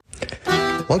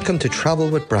Welcome to Travel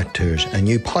with Brack Tours, a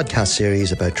new podcast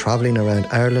series about travelling around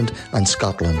Ireland and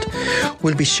Scotland.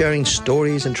 We'll be sharing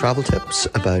stories and travel tips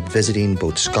about visiting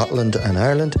both Scotland and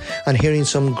Ireland and hearing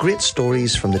some great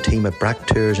stories from the team at Brack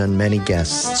Tours and many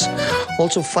guests.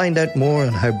 Also find out more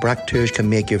on how Brack Tours can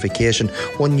make your vacation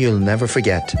one you'll never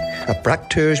forget. At Brack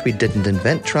Tours, we didn't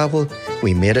invent travel,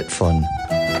 we made it fun.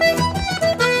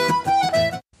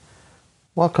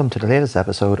 Welcome to the latest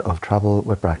episode of Travel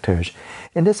with Brack Tours.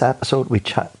 In this episode, we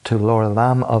chat to Laura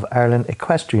Lamb of Ireland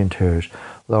Equestrian Tours.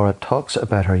 Laura talks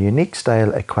about her unique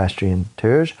style equestrian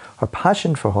tours, her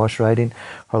passion for horse riding,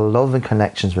 her love and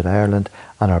connections with Ireland,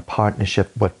 and her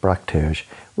partnership with Brack Tours.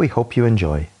 We hope you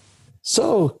enjoy.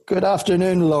 So, good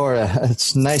afternoon, Laura.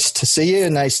 It's nice to see you.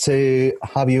 Nice to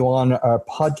have you on our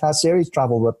podcast series,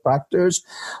 Travel with Brack Tours.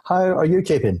 How are you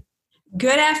keeping?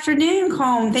 Good afternoon,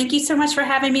 Colm. Thank you so much for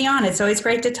having me on. It's always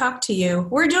great to talk to you.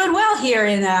 We're doing well here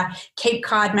in Cape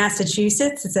Cod,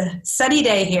 Massachusetts. It's a sunny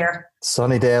day here.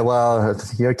 Sunny day. Well,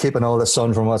 you're keeping all the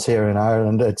sun from us here in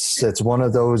Ireland. It's one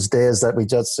of those days that we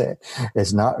just say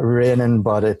it's not raining,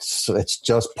 but it's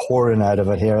just pouring out of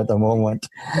it here at the moment.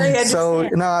 So,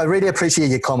 I really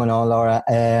appreciate you coming on, Laura.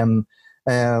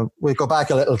 We go back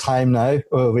a little time now.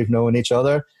 We've known each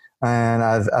other. And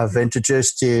I've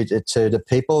introduced you to the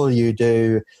people. You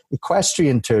do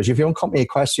equestrian tours. You have your own company,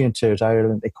 Equestrian Tours,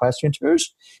 Ireland Equestrian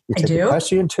Tours. You take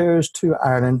equestrian tours to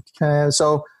Ireland.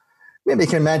 So maybe you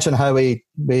can mention how we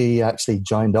actually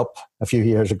joined up a few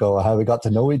years ago, how we got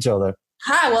to know each other.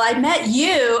 Hi, well, I met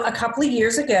you a couple of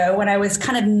years ago when I was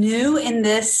kind of new in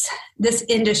this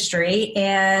industry,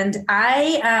 and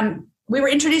we were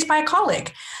introduced by a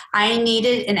colleague. I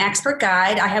needed an expert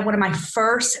guide. I had one of my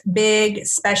first big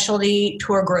specialty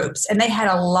tour groups, and they had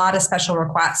a lot of special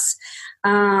requests.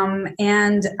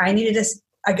 And I needed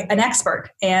an expert,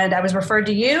 and I was referred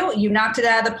to you. You knocked it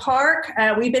out of the park.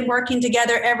 We've been working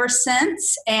together ever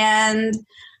since, and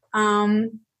the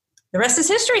rest is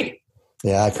history.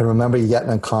 Yeah, I can remember you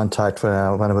getting in contact when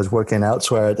I was working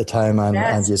elsewhere at the time,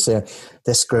 and you said,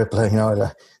 this group,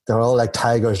 they're all like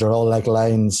tigers, they're all like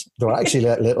lions. They're actually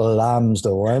like little lambs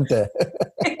though, weren't they?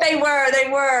 They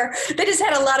were. They just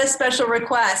had a lot of special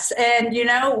requests, and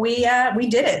we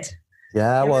did it.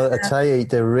 Yeah, well, I tell you,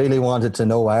 they really wanted to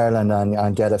know Ireland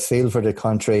and get a feel for the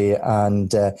country.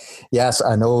 And yes,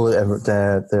 I know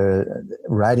the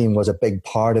riding was a big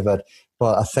part of it,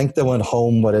 but I think they went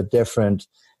home with a different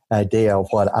idea of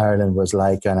what Ireland was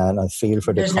like and a feel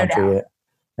for the country. No doubt.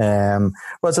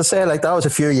 Well, as I say, that was a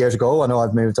few years ago. I know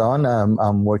I've moved on.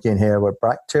 I'm working here with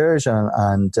Brack Tours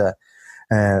and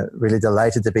really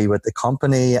delighted to be with the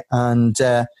company. And,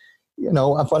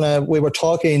 when we were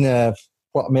talking,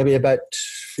 maybe about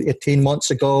 18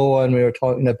 months ago, and we were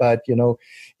talking about, you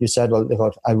said,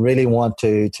 well, I really want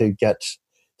to get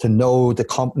to know the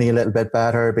company a little bit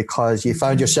better because you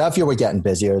found yourself you were getting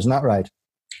busier. Isn't that right?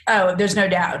 Oh, there's no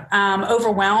doubt.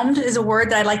 Overwhelmed is a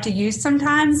word that I like to use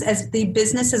sometimes as the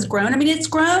business has grown. I mean, it's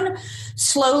grown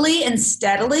slowly and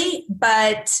steadily,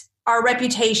 but our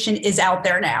reputation is out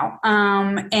there now.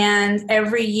 And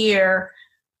every year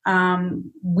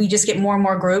we just get more and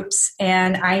more groups,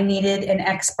 and I needed an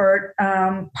expert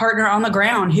partner on the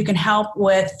ground who can help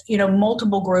with,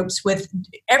 multiple groups. With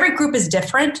every group is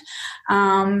different.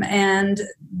 And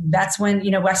that's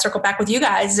when, I circled back with you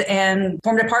guys and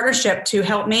formed a partnership to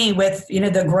help me with,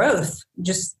 the growth,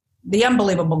 just the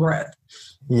unbelievable growth.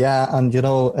 Yeah. And,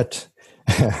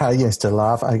 I used to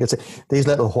laugh. I could say these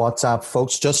little WhatsApp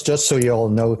folks, just so you all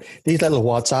know, these little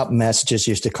WhatsApp messages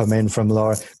used to come in from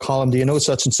Laura. Colin, do you know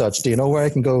such and such? Do you know where I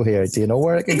can go here? Do you know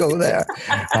where I can go there?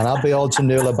 And I'll be all to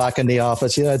Nuala back in the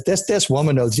office. This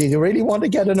woman, do you really want to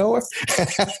get to know her?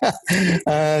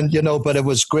 And, but it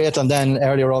was great. And then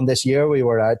earlier on this year, we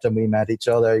were out and we met each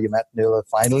other. You met Nuala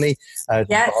finally out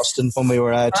in Boston when we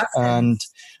were out. Boston. And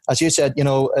as you said,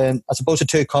 I suppose the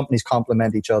two companies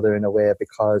complement each other in a way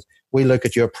because we look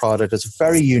at your product as a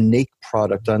very unique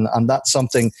product, and that's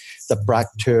something that Brack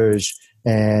Tours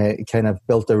kind of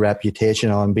built their reputation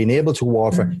on, being able to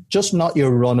offer just not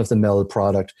your run-of-the-mill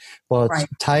product, but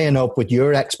tying up with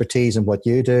your expertise and what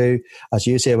you do, as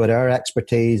you say, with our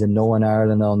expertise and knowing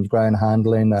Ireland on ground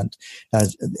handling, and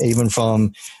even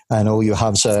from, I know you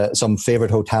have some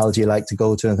favourite hotels you like to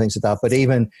go to and things like that, but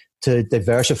even to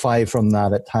diversify from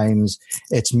that at times,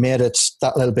 it's made it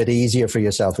that little bit easier for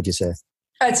yourself, would you say?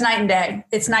 It's night and day.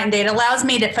 It's night and day. It allows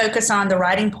me to focus on the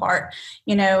writing part.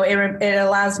 It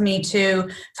allows me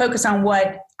to focus on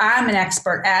what I'm an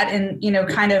expert at, and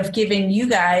kind of giving you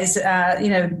guys,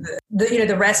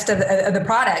 the rest of the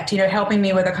product. Helping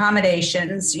me with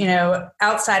accommodations.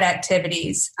 Outside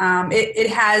activities.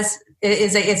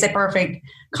 It's a perfect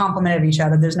complement of each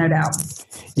other. There's no doubt.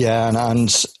 Yeah,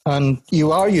 and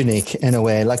you are unique in a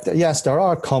way. Like, yes, there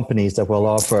are companies that will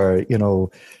offer,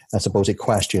 I suppose,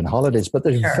 equestrian holidays, but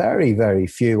there's very, very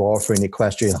few offering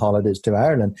equestrian holidays to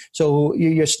Ireland. So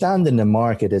your stand in the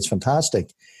market is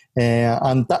fantastic.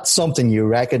 And that's something you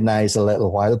recognized a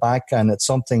little while back. And it's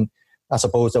something, I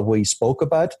suppose, that we spoke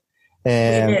about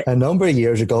a number of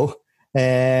years ago.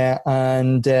 I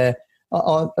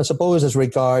suppose as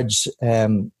regards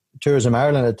Tourism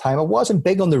Ireland at the time, it wasn't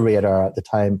big on the radar at the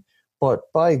time, but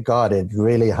by God, it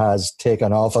really has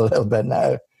taken off a little bit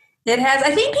now. It has.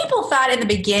 I think people thought in the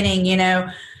beginning,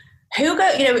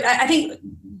 I think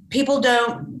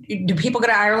do people go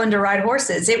to Ireland to ride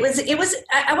horses? It was,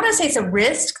 I want to say it's a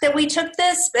risk that we took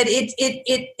this, but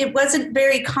it wasn't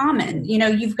very common.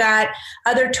 You've got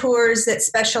other tours that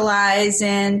specialize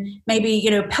in maybe,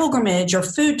 pilgrimage or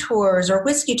food tours or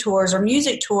whiskey tours or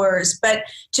music tours, but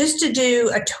just to do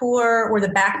a tour where the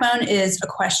backbone is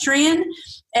equestrian,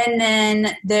 and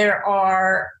then there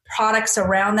are products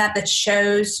around that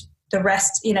shows the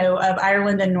rest, of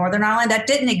Ireland and Northern Ireland, that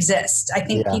didn't exist. I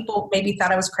think people maybe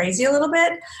thought I was crazy a little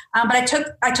bit, but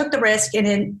I took the risk,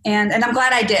 and I'm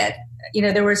glad I did.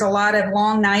 There was a lot of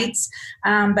long nights,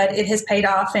 but it has paid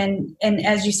off. And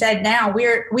as you said, now we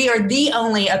are the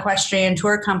only equestrian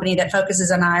tour company that focuses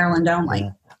on Ireland only.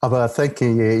 Yeah. But I think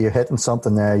you're hitting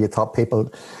something there. You thought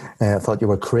people thought you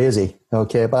were crazy,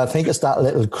 okay? But I think it's that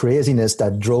little craziness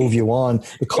that drove you on,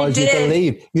 because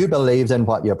you believed in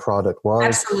what your product was.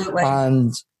 Absolutely.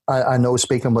 And I know,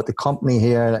 speaking with the company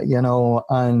here,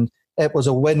 and it was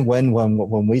a win-win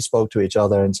when we spoke to each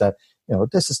other and said,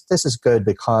 this is good,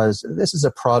 because this is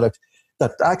a product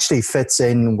that actually fits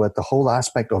in with the whole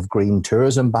aspect of green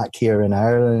tourism back here in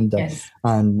Ireland,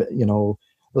 and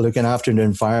looking after the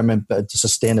environment, but the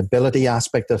sustainability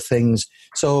aspect of things.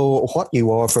 So what you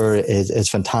offer is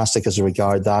fantastic as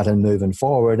regard that and moving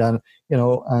forward. And,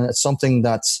 and it's something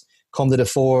that's come to the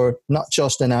fore, not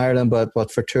just in Ireland,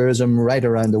 but for tourism right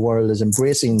around the world, is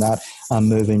embracing that and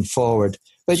moving forward.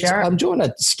 But sure. I'm going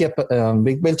to skip,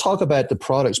 we'll talk about the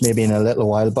products maybe in a little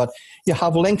while, but you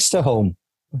have links to home,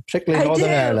 particularly Northern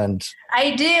Ireland.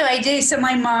 I do. So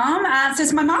my mom,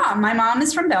 my mom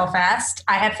is from Belfast.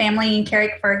 I have family in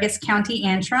Carrickfergus, County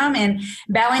Antrim, and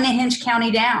Ballynahinch,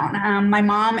 County Down. My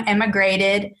mom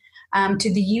emigrated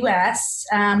to the U.S.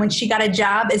 When she got a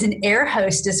job as an air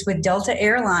hostess with Delta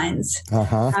Airlines.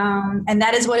 And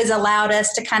that is what has allowed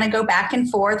us to kind of go back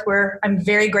and forth, where I'm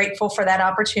very grateful for that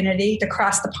opportunity to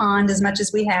cross the pond as much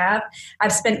as we have.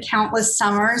 I've spent countless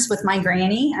summers with my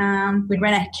granny. We'd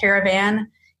rent a caravan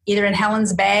either in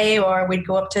Helens Bay, or we'd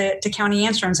go up to County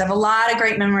Antrim. So I have a lot of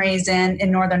great memories in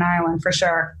Northern Ireland, for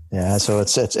sure. Yeah, so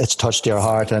it's touched your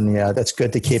heart, and yeah, that's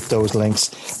good to keep those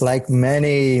links. Like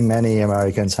many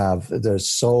Americans have, there's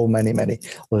so many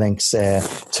links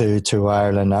to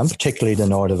Ireland, and particularly the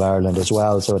north of Ireland as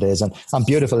well. So it is, and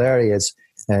beautiful areas.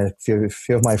 A few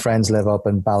of my friends live up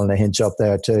in Ballynahinch up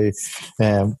there too.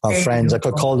 Friends, I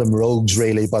could call them rogues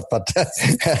really, but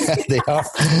they are.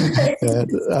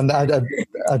 And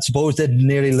I suppose they'd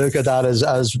nearly look at that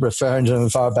as referring to them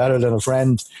far better than a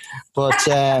friend. But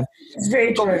it's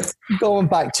very true. Going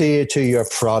back to your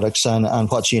products and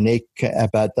what's unique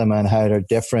about them and how they're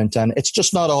different, and it's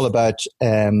just not all about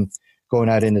going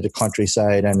out into the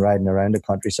countryside and riding around the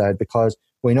countryside, because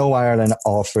we know Ireland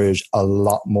offers a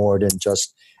lot more than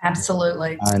just.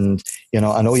 Absolutely. And,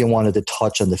 I know you wanted to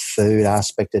touch on the food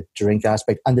aspect, the drink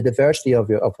aspect, and the diversity of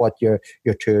what your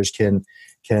tours can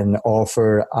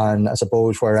offer. And I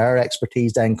suppose where our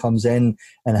expertise then comes in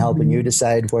and helping you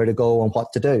decide where to go and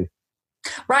what to do.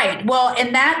 Right. Well,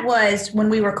 and that was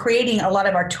when we were creating a lot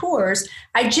of our tours.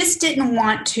 I just didn't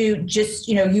want to just,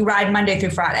 you ride Monday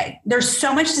through Friday. There's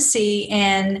so much to see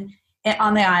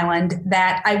on the island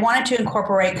that I wanted to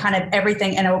incorporate kind of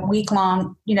everything in a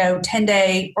week-long,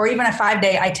 10-day or even a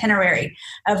 5-day itinerary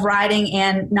of riding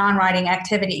and non-riding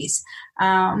activities.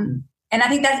 And I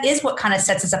think that is what kind of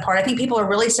sets us apart. I think people are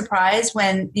really surprised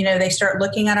when, they start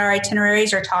looking at our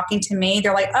itineraries or talking to me.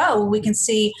 They're like, oh, we can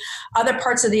see other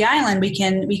parts of the island. We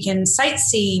can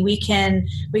sightsee. We can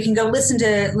go listen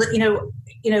to,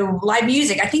 live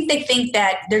music. I think they think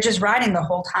that they're just riding the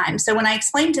whole time. So when I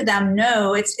explain to them,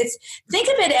 no, it's think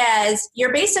of it as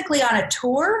you're basically on a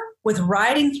tour with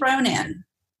riding thrown in.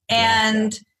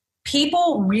 And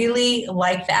people really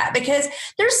like that, because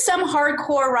there's some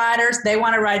hardcore riders, they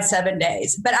want to ride 7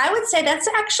 days. But I would say that's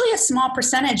actually a small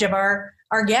percentage of our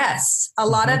our guests. A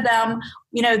lot of them,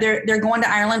 they're going to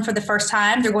Ireland for the first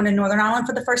time. They're going to Northern Ireland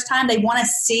for the first time. They want to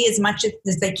see as much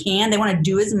as they can. They want to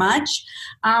do as much.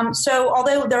 So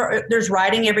although there's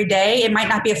riding every day, it might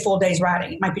not be a full day's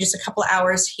riding. It might be just a couple of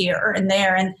hours here and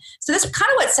there. And so that's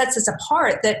kind of what sets us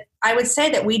apart, that I would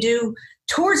say that we do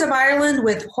tours of Ireland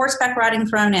with horseback riding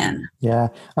thrown in. Yeah,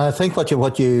 and I think what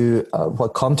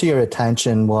come to your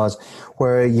attention was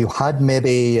where you had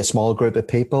maybe a small group of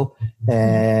people,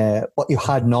 but you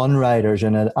had non-riders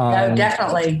in it. And,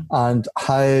 definitely. And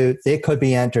how they could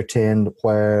be entertained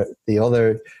where the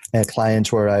other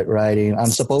clients were out riding. And I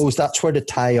suppose that's where the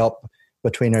tie-up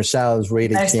between ourselves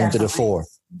really came to the fore.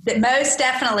 Most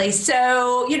definitely.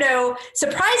 So,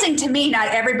 surprising to me, not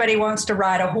everybody wants to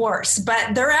ride a horse,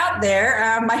 but they're out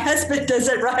there. My husband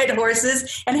doesn't ride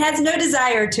horses and has no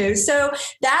desire to. So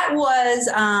that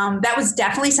was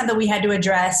definitely something we had to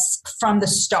address from the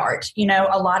start.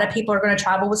 A lot of people are going to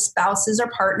travel with spouses or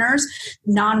partners,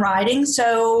 non-riding.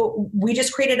 So we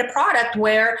just created a product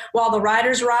where while the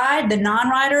riders ride, the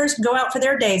non-riders go out for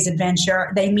their day's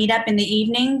adventure. They meet up in the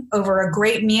evening over a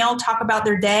great meal, talk about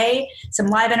their day, some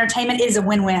live entertainment. Is a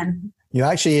win-win. You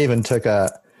actually even took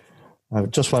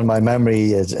just when my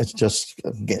memory is, it's just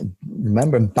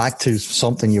remembering back to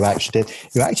something you actually did.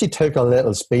 You actually took a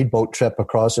little speedboat trip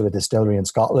across to a distillery in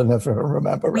Scotland, if I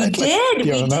remember right. We did. Do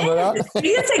you remember that?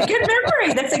 That's a good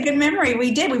memory. That's a good memory. We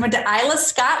did. We went to Isla,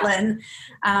 Scotland,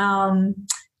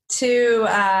 to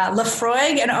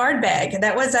Lafroig and Ardbeg.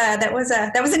 That was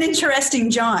an interesting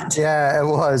jaunt. Yeah, it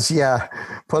was. Yeah,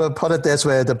 put it this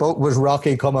way: the boat was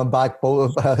rocky coming back.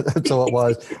 So it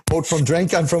was both from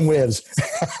drink and from waves.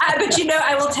 But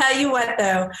I will tell you what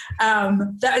though,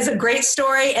 that was a great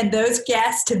story, and those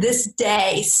guests to this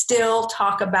day still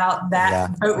talk about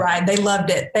that boat ride. They loved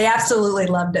it. They absolutely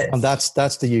loved it. And that's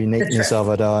the uniqueness of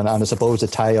it, and I suppose the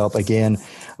tie up again,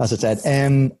 as I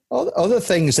said. Other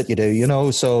things that you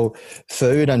do, so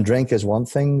food and drink is one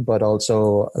thing, but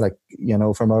also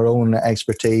from our own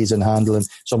expertise in handling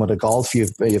some of the golf,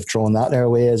 you've thrown that their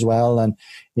way as well. And,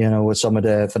 with some of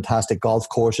the fantastic golf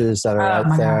courses that are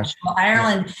out there. Gosh. Well,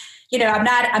 Ireland,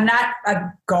 I'm not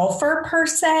a golfer per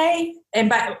se.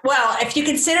 If you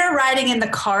consider riding in the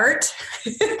cart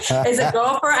as a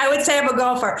golfer, I would say I'm a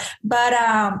golfer. But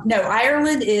no,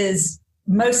 Ireland is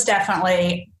most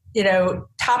definitely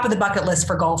top of the bucket list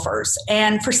for golfers.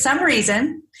 And for some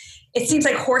reason, it seems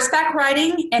like horseback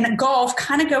riding and golf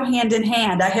kind of go hand in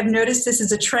hand. I have noticed this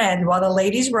is a trend. While the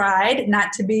ladies ride,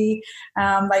 not to be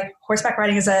like horseback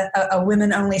riding is a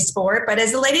women-only sport, but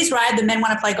as the ladies ride, the men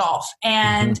want to play golf.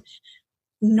 And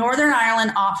Northern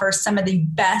Ireland offers some of the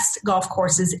best golf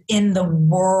courses in the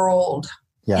world.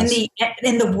 Yes.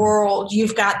 In the world,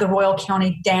 you've got the Royal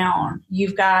County Down.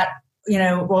 You've got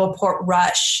Royal Port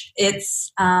Rush.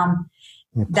 It's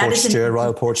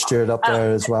Royal Port Stewart up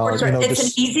there as well. It's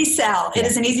an easy sell. It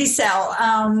is an easy sell.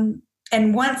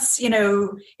 And once,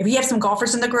 if you have some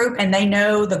golfers in the group and they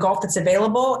know the golf that's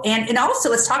available, and also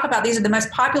let's talk about, these are the most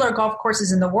popular golf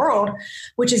courses in the world,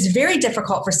 which is very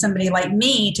difficult for somebody like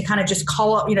me to kind of just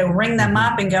call up, ring them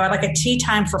up and go, I'd like a tee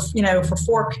time for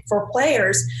four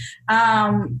players.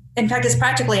 In fact, it's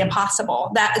practically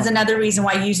impossible. That is another reason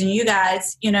why using you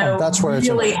guys, that's where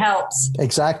really helps.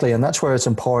 Exactly. And that's where it's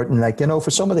important. For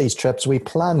some of these trips, we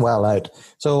plan well out.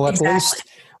 So at least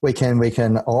we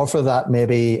can offer that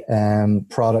maybe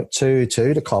product to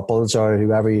the couples or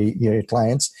whoever your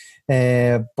clients,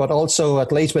 but also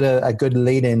at least with a good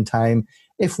lead-in time.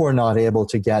 If we're not able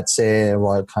to get, say, a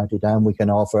Royal County Down, we can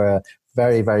offer a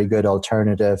very, very good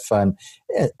alternative, and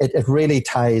it really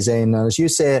ties in. And as you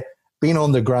say, being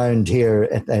on the ground here,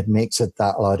 it makes it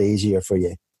that lot easier for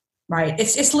you. Right.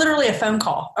 It's literally a phone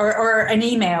call or an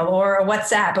email or a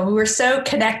WhatsApp. But we were so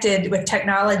connected with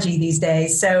technology these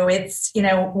days. So it's,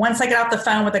 once I get off the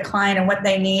phone with a client and what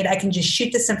they need, I can just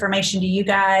shoot this information to you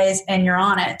guys and you're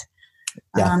on it.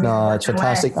 Yeah, it's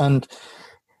fantastic. And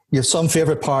you have some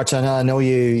favorite parts, and I know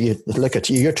you look at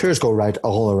your tours go right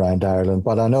all around Ireland,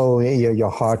 but I know your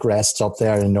heart rests up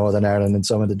there in Northern Ireland and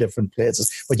some of the different places.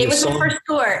 But it was my first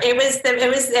tour.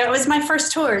 It was my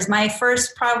first tours. My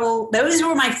first those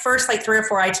were my first 3 or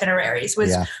 4 itineraries.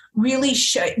 Really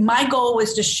my goal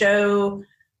was to show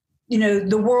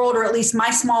the world, or at least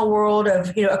my small world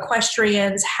of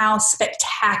equestrians, how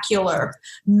spectacular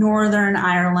Northern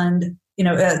Ireland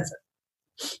is.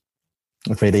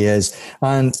 It really is.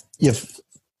 And you've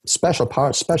special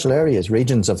parts, special areas,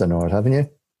 regions of the North, haven't you?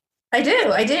 I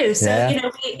do. So,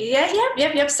 Yeah.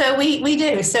 yep. So we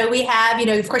do. So we have,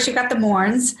 of course you've got the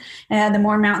Mournes, the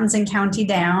Mourne Mountains and County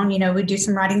Down, we do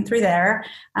some riding through there.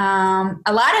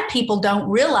 A lot of people don't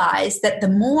realize that the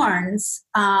Mournes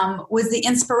was the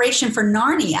inspiration for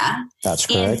Narnia. That's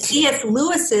in correct. C.S.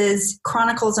 Lewis's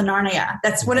Chronicles of Narnia.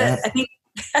 That's what I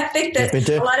think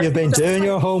that you've been doing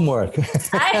your homework.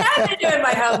 I have been doing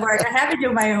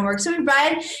my homework. So we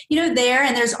ride, there,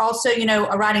 and there's also,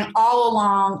 a riding all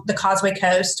along the Causeway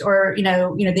Coast or,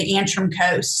 the Antrim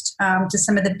Coast to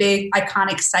some of the big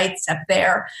iconic sites up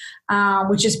there,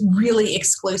 which is really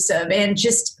exclusive and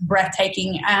just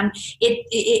breathtaking.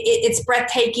 It's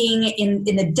breathtaking in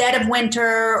the dead of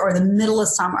winter or the middle of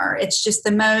summer. It's just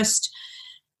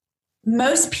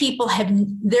most people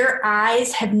their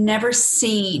eyes have never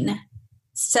seen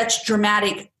such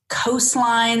dramatic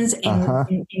coastlines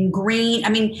and green. I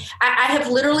mean, I have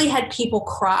literally had people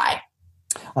cry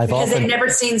because they've never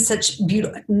seen such beauty,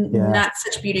 not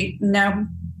such beauty. No.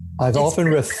 I've often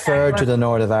referred to the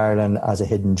north of Ireland as a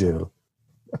hidden jewel.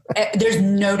 There's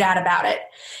no doubt about it.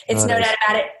 It's no doubt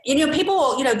about it.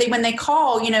 People, when they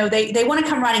call, they want to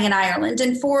come riding in Ireland.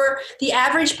 And for the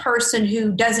average person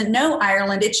who doesn't know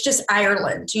Ireland, it's just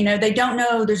Ireland. They don't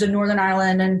know there's a Northern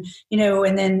Ireland and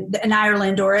then an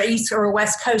Ireland or an East or a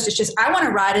West Coast. It's just, I want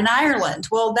to ride in Ireland.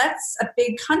 Well, that's a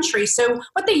big country. So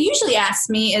what they usually ask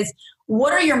me is,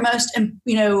 what are your most,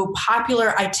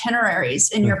 popular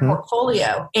itineraries in your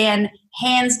portfolio? And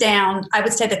hands down, I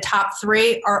would say the top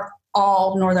 3 are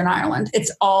all Northern Ireland. It's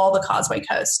all the Causeway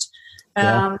Coast.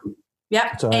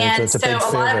 Yep. So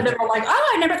a lot of them are like,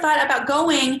 I never thought about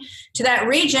going to that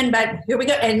region, but here we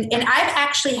go. And I've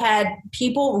actually had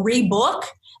people rebook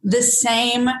the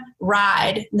same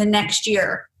ride the next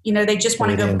year. They just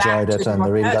want to go back to the and they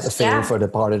really got the feel for the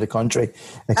part of the country,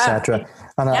 etc.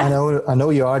 I know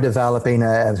you are developing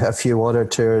a few other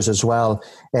tours as well,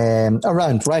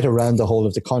 around the whole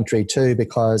of the country too,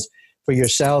 because for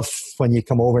yourself, when you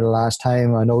come over the last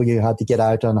time, I know you had to get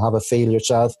out and have a feel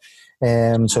yourself.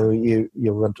 So you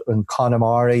were in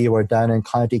Connemara, you were down in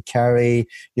County Kerry,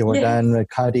 you were down in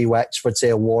County Wexford, say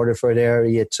a Waterford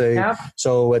area too. Yeah.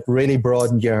 So it really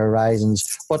broadened your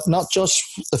horizons. But not just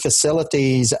the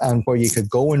facilities and where you could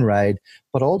go and ride,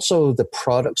 but also the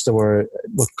products that would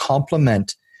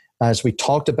complement, as we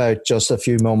talked about just a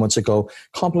few moments ago,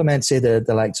 complement, say, the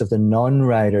likes of the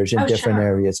non-riders in different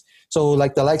areas. So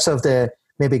like the likes of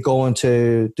maybe going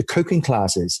to the cooking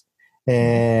classes.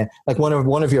 Like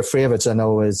one of your favourites I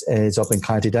know is up in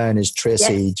County Down is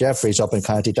Tracy Jeffries up in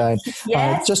County Down.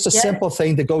 Just a simple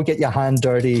thing to go get your hand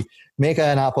dirty, make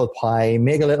an apple pie,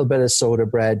 make a little bit of soda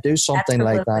bread, do something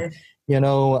like that,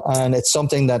 and it's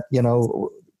something that,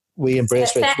 we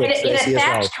embrace with Tracy as well.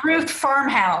 Thatched roof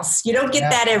farmhouse. You don't get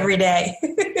that every day.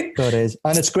 So it is.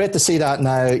 And it's great to see that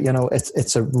now,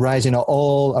 it's a rising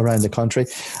all around the country.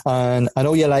 And I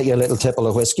know you like your little tipple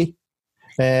of whiskey.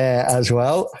 As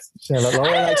well.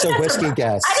 Laura likes a whiskey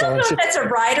guest. I don't know if that's a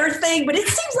rider thing, but it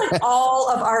seems like all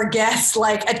of our guests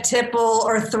like a tipple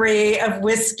or 3 of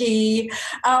whiskey.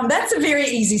 That's a very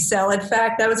easy sell. In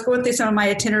fact, I was going through some of my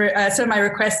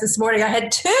requests this morning. I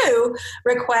had 2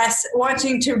 requests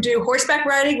wanting to do horseback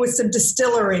riding with some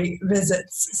distillery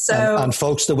visits. So, and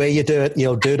folks, the way you do it,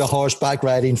 you'll do the horseback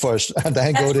riding first and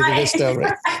then go to the distillery.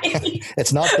 Right.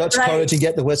 It's not Dutch courage to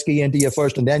get the whiskey into you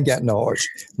first and then getting the horse.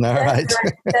 No, right.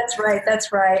 That's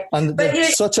right. And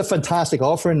it's such a fantastic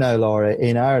offering now, Laura,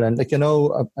 in Ireland. Like,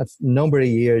 a number of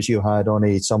years you had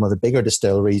only some of the bigger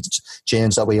distilleries,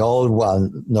 chains that we all well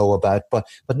know about, but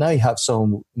now you have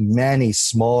so many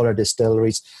smaller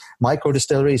distilleries, micro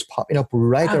distilleries popping up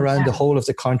around the whole of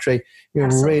the country. You're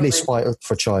really spoiled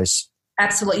for choice.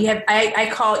 Absolutely. You have,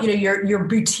 I call, your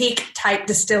boutique type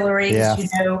distilleries,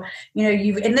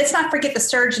 and let's not forget the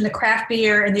surge in the craft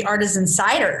beer and the artisan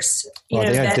ciders.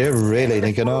 They're really,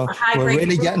 we're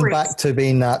really getting back to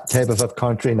being that type of a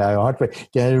country now, aren't we?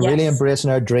 Really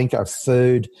embracing our drink, our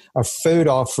food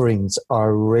offerings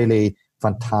are really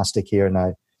fantastic here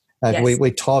now.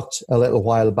 We talked a little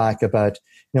while back about,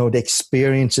 the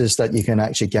experiences that you can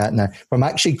actually get now from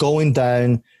actually going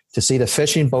down to see the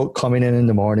fishing boat coming in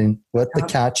the morning with the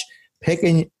catch,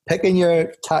 picking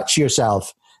your catch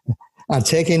yourself and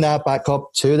taking that back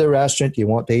up to the restaurant you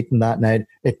want to eat that night.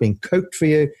 It's been cooked for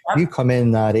you. You come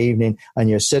in that evening and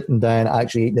you're sitting down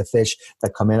actually eating the fish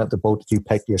that come in at the boat that you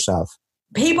picked yourself.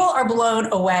 People are blown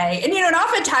away. And, and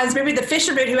oftentimes maybe the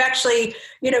fisherman who actually,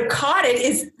 caught it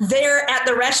is there at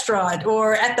the restaurant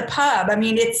or at the pub. I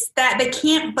mean, it's that they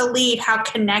can't believe how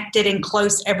connected and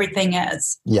close everything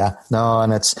is. Yeah, no,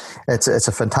 and it's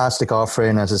a fantastic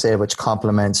offering, as I say, which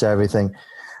complements everything.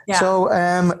 Yeah.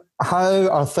 So how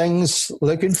are things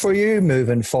looking for you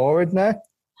moving forward now?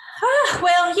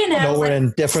 Well, you know, I know we're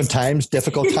in different times,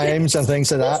 difficult times and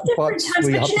things like that. But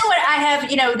you know what? I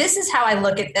have, you know, this is how I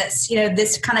look at this, you know,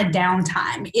 this kind of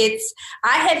downtime.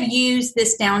 I have used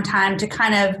this downtime to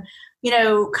kind of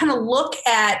look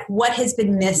at what has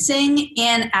been missing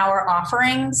in our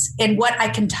offerings and what I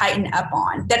can tighten up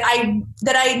on that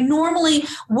I normally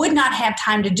would not have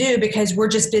time to do because we're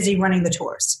just busy running the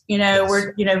tours, you know,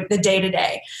 we're, you know, the day to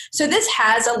day. So this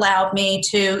has allowed me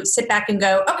to sit back and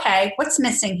go, okay, what's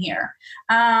missing here?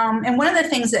 And one of the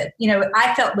things that, you know,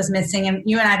 I felt was missing, and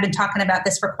you and I have been talking about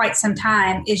this for quite some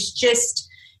time, is just,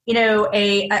 you know,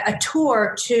 a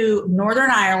tour to Northern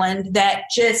Ireland that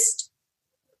just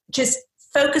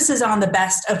focuses on the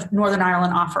best of Northern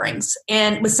Ireland offerings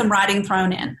and with some riding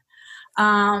thrown in.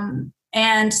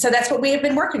 And so that's what we have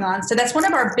been working on. So that's one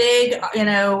of our big, you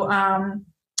know,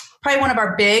 probably one of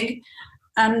our big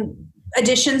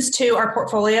additions to our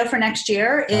portfolio for next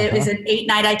year. It is an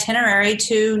 8-night itinerary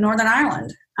to Northern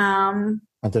Ireland. And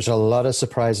there's a lot of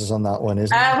surprises on that one,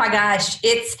 isn't there? Oh my gosh.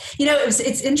 It's, you know,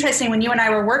 it's interesting when you and I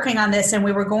were working on this and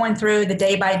we were going through the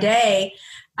day by day.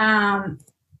 I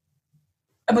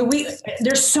mean,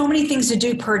 there's so many things to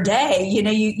do per day. You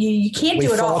know, you can't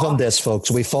do it all. We fought on this,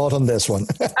 folks. We fought on this one.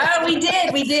 Oh, we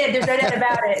did. There's no doubt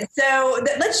about it. So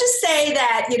let's just say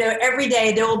that, you know, every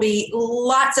day there will be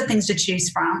lots of things to choose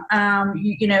from.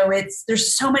 You know,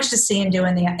 there's so much to see and do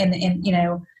in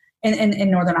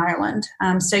Northern Ireland.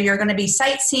 So you're going to be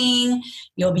sightseeing,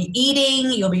 you'll be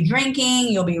eating, you'll be drinking,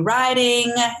 you'll be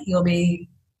riding, you'll be,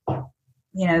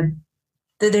 you know,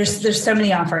 there's so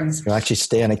many offerings. You actually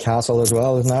stay in a castle as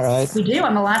well, isn't that right? We do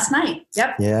on the last night.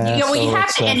 Yep. Yeah. You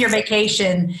have to end your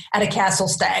vacation at a castle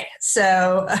stay.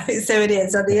 So it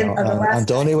is on the end of the last. And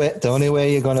the only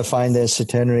way you're going to find this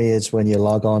itinerary is when you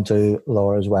log on to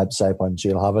Laura's website. Once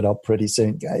you'll have it up pretty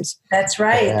soon, guys. That's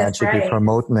right. That's right. She'll be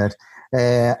promoting it.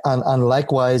 And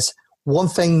likewise, one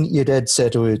thing you did say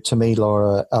to me,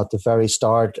 Laura, at the very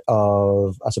start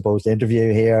of, I suppose, the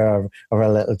interview here or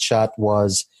a little chat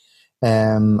was,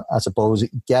 I suppose,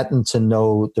 getting to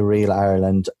know the real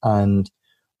Ireland. And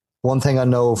one thing I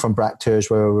know from Brack Tours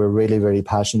where we're really, really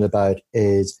passionate about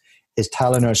is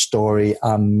telling our story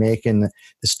and making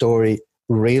the story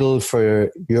real for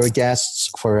your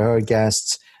guests, for our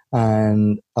guests.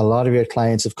 And a lot of your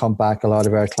clients have come back, a lot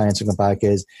of our clients have come back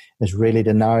is really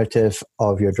the narrative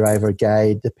of your driver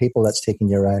guide, the people that's taking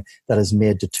you around, that has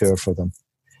made the tour for them.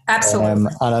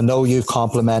 Absolutely. And I know you've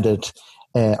complimented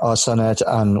us on it,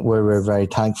 and we're very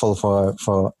thankful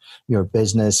for your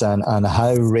business and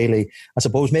how really, I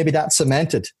suppose, maybe that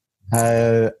cemented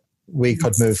how we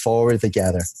could move forward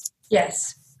together.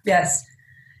 Yes. You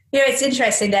know, it's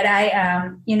interesting that I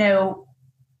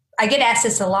get asked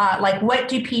this a lot. Like, what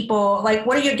do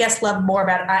your guests love more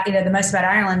about, you know, the most about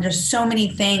Ireland? There's so many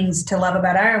things to love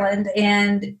about Ireland,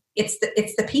 and it's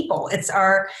the people. It's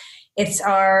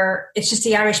just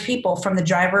the Irish people, from the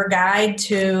driver guide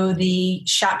to the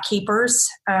shopkeepers.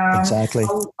 Exactly.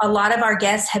 A lot of our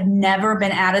guests have never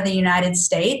been out of the United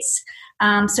States.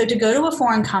 So to go to a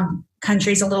foreign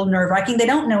country is a little nerve-wracking. They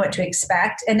don't know what to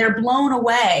expect, and they're blown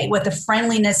away with the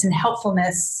friendliness and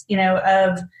helpfulness, you know,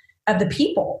 of the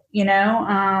people, you know,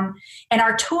 and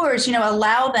our tours, you know,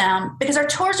 allow them, because our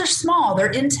tours are small,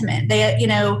 they're intimate. They, you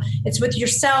know, it's with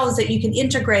yourselves that you can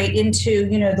integrate into,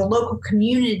 you know, the local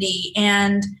community.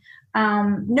 And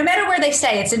no matter where they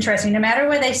stay, it's interesting, no matter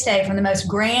where they stay, from the most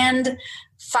grand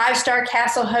 5-star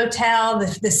castle hotel,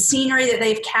 the scenery that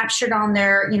they've captured on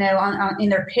their, you know, in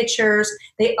their pictures,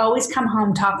 they always come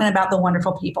home talking about the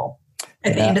wonderful people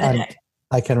at the end of the day.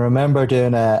 I can remember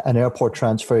doing an airport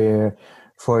transfer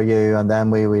for you, and then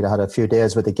we had a few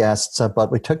days with the guests,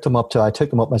 but I took them up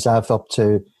myself up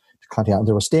to County Antrim.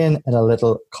 They were staying in a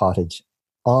little cottage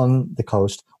on the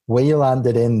coast. We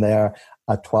landed in there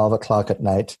at 12 o'clock at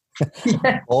night.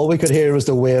 All we could hear was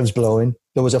the waves blowing.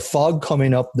 There was a fog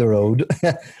coming up the road.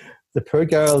 The poor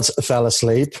girls fell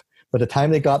asleep. By the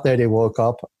time they got there, they woke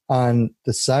up, and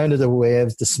the sound of the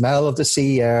waves, the smell of the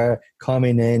sea air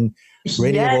coming in,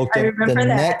 really woke them.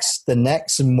 The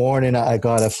next morning, I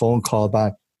got a phone call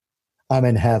back. I'm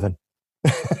in heaven.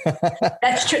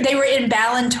 That's true. They were in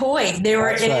Ballintoy.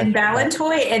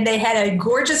 And they had a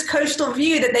gorgeous coastal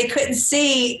view that they couldn't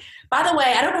see. By the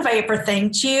way, I don't know if I ever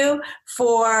thanked you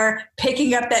for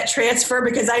picking up that transfer,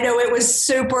 because I know it was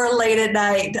super late at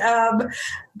night.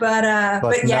 But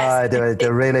yes. No,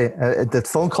 the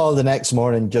phone call the next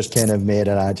morning just kind of made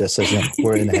it. I just said,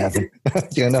 we're in heaven.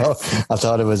 You know, I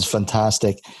thought it was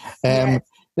fantastic. You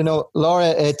know,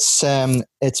 Laura, it's been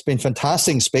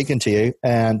fantastic speaking to you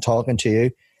and talking to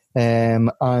you. And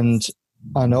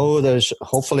I know there's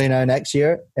hopefully now next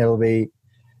year it'll be,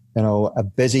 a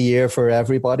busy year for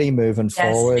everybody moving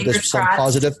forward. There's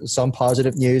some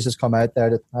positive news has come out there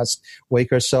the past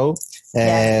week or so.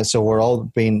 So we're all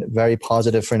being very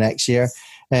positive for next year.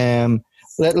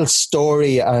 Little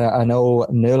story I know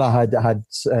Nuala had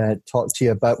talked to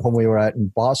you about when we were out in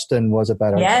Boston was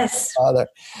about our father,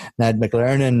 Ned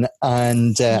McLernan,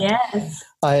 and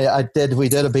we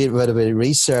did a bit of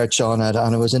research on it,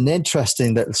 and it was an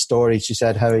interesting little story. She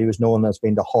said how he was known as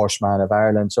being the horseman of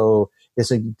Ireland. So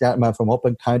he's a gentleman from up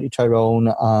in County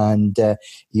Tyrone, and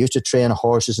he used to train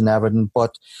horses and everything,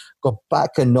 but go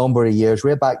back a number of years,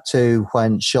 right back to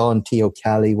when Sean T.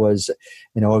 O'Kelly was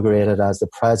inaugurated as the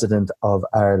President of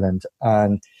Ireland.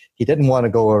 And he didn't want to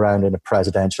go around in a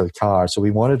presidential car, so he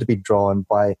wanted to be drawn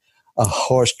by a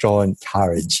horse-drawn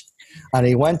carriage. And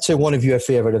he went to one of your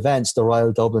favourite events, the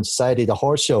Royal Dublin Society, the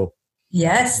horse show.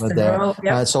 Yes.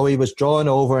 And so he was drawn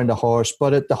over in the horse,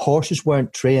 but the horses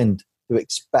weren't trained to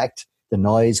expect the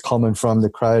noise coming from the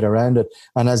crowd around it.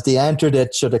 And as they entered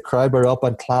it, so the crowd were up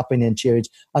and clapping and cheering,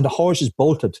 and the horses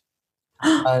bolted.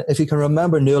 If you can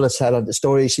remember, Nuala said on the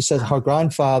story, she said her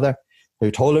grandfather,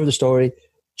 who told her the story,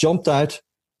 jumped out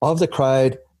of the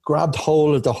crowd, grabbed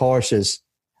hold of the horses,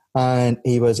 and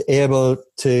he was able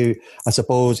to, I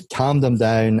suppose, calm them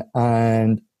down.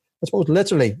 And I suppose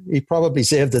literally, he probably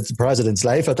saved the president's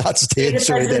life at that stage.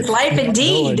 The president's life,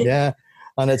 indeed. Yeah.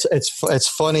 And it's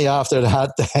funny after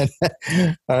that.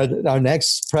 Then our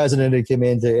next president who came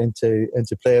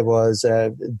into play was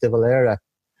De Valera,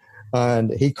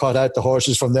 and he cut out the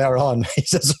horses from there on. He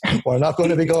says, "We're not going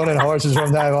to be going in horses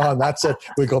from now on. That's it.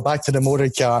 We go back to the motor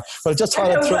car." But I just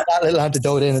thought I'd throw that little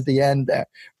anecdote in at the end there.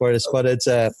 But it's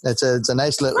a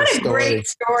nice little story. What a great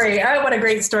story! Oh, what a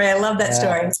great story! I love that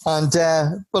story. And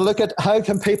but look at how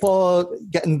can people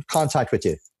get in contact with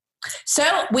you?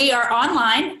 So we are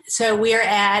online. So we are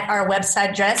at our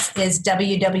website address is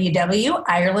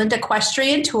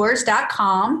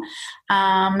www.irelandequestriantours.com.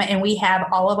 And we have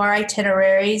all of our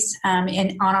itineraries on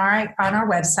our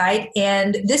website.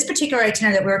 And this particular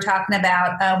itinerary that we were talking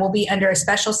about will be under a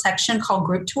special section called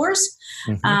Group Tours.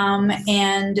 Mm-hmm.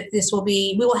 And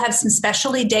we will have some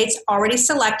specialty dates already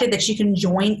selected that you can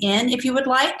join in if you would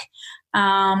like.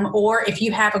 Or if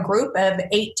you have a group of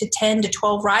 8 to 10 to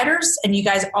 12 riders and you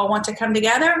guys all want to come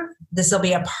together, this will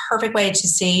be a perfect way to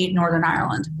see Northern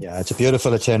Ireland. Yeah, it's a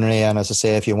beautiful itinerary. And as I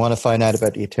say, if you want to find out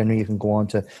about the itinerary, you can go on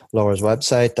to Laura's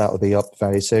website. That will be up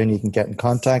very soon. You can get in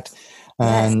contact.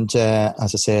 And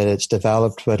as I said, it's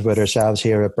developed with ourselves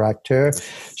here at Brack Tour.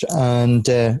 And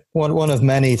one of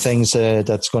many things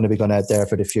that's going to be going out there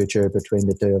for the future between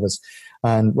the two of us.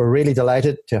 And we're really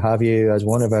delighted to have you as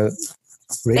one of our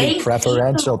really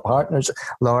preferential partners,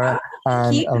 Laura,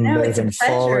 and moving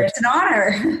forward. It's an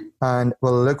honor. And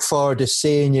we'll look forward to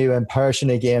seeing you in person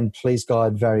again, please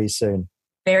God, very soon.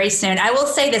 Very soon. I will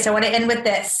say this. I want to end with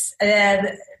this.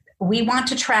 We want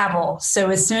to travel. So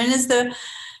as soon as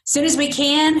we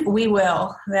can, we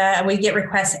will. We get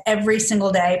requests every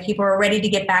single day. People are ready to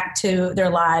get back to their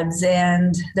lives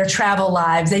and their travel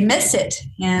lives. They miss it.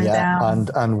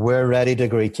 And we're ready to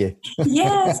greet you.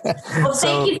 Yes. Well,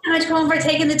 thank you so much, Colin, for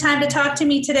taking the time to talk to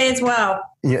me today as well.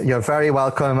 You're very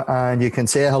welcome. And you can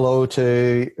say hello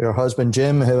to your husband,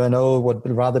 Jim, who I know would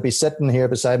rather be sitting here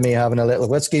beside me having a little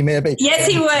whiskey, maybe. Yes,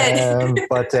 he would.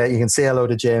 But you can say hello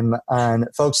to Jim. And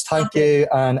folks, thank you.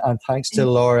 And thanks to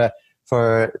Laura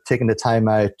for taking the time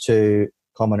out to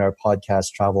come on our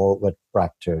podcast, Travel with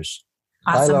Brack Tours.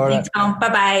 Awesome. Bye, Laura. Thanks, Tom.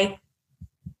 Bye-bye.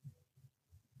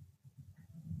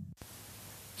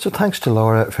 So thanks to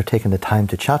Laura for taking the time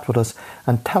to chat with us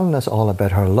and telling us all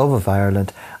about her love of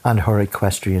Ireland and her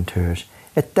equestrian tours.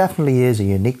 It definitely is a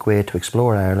unique way to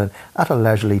explore Ireland at a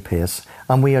leisurely pace,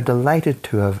 and we are delighted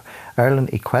to have Ireland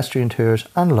Equestrian Tours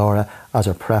and Laura as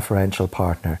our preferential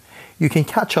partner. You can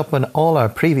catch up on all our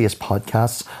previous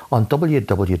podcasts on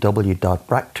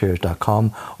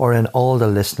www.bracktours.com or in all the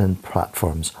listening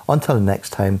platforms. Until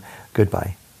next time,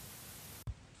 goodbye.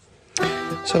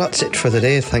 So that's it for the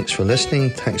day. Thanks for listening.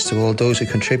 Thanks to all those who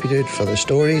contributed for their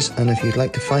stories. And if you'd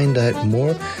like to find out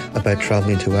more about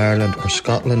travelling to Ireland or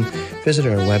Scotland, visit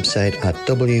our website at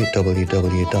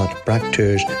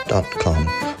www.bracktours.com.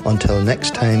 Until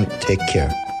next time, take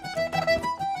care.